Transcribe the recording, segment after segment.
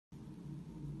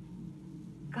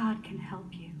God can help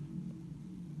you.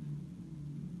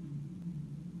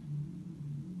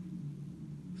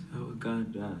 Is that what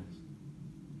God does?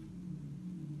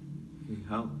 He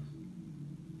helps.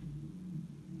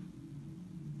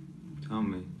 Tell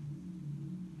me,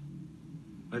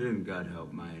 why didn't God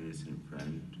help my innocent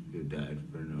friend who died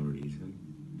for no reason,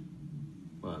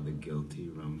 while the guilty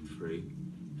roamed free?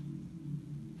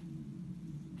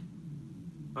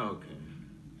 Okay,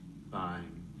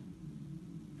 fine.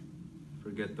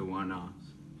 Forget the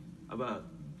one-offs. How about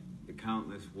the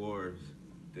countless wars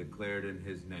declared in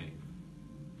his name?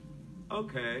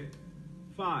 Okay,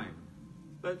 fine.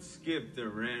 Let's skip the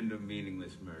random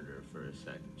meaningless murder for a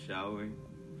second, shall we?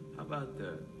 How about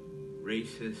the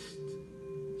racist,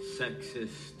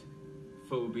 sexist,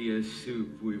 phobia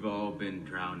soup we've all been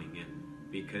drowning in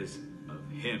because of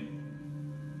him?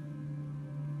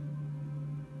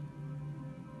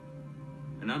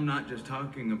 And I'm not just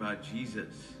talking about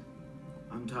Jesus.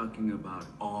 I'm talking about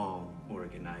all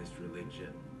organized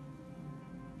religion.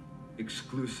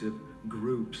 Exclusive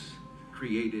groups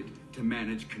created to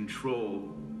manage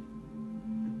control.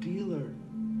 A dealer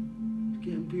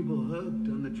getting people hooked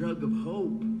on the drug of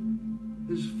hope.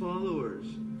 His followers,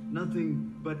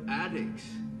 nothing but addicts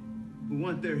who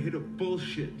want their hit of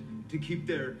bullshit to keep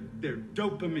their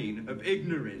dopamine of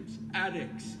ignorance.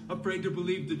 Addicts afraid to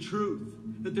believe the truth,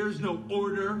 that there's no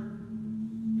order,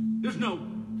 there's no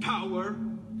power,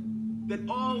 that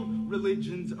all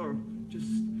religions are just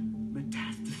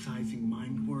metastasizing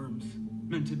mind worms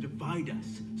meant to divide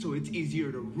us so it's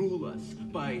easier to rule us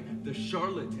by the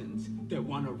charlatans that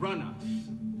want to run us.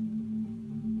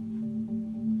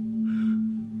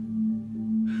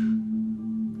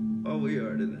 All we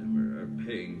are to them are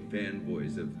paying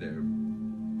fanboys of their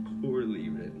poorly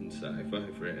written sci-fi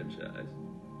franchise.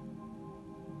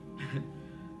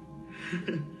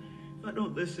 If I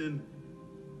don't listen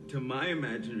to my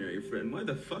imaginary friend, why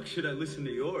the fuck should I listen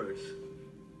to yours?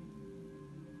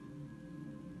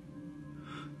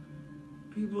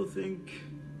 People think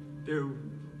their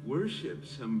worship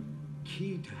some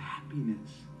key to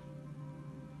happiness.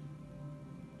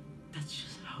 That's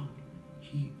just how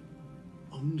he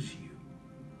owns you.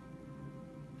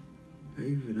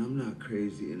 Even I'm not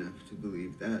crazy enough to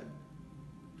believe that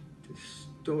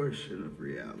distortion of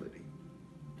reality.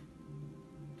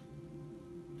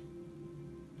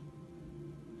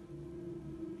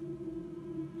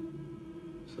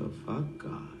 So fuck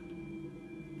God.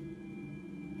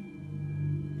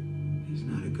 He's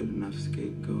not a good enough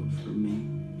scapegoat for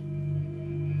me.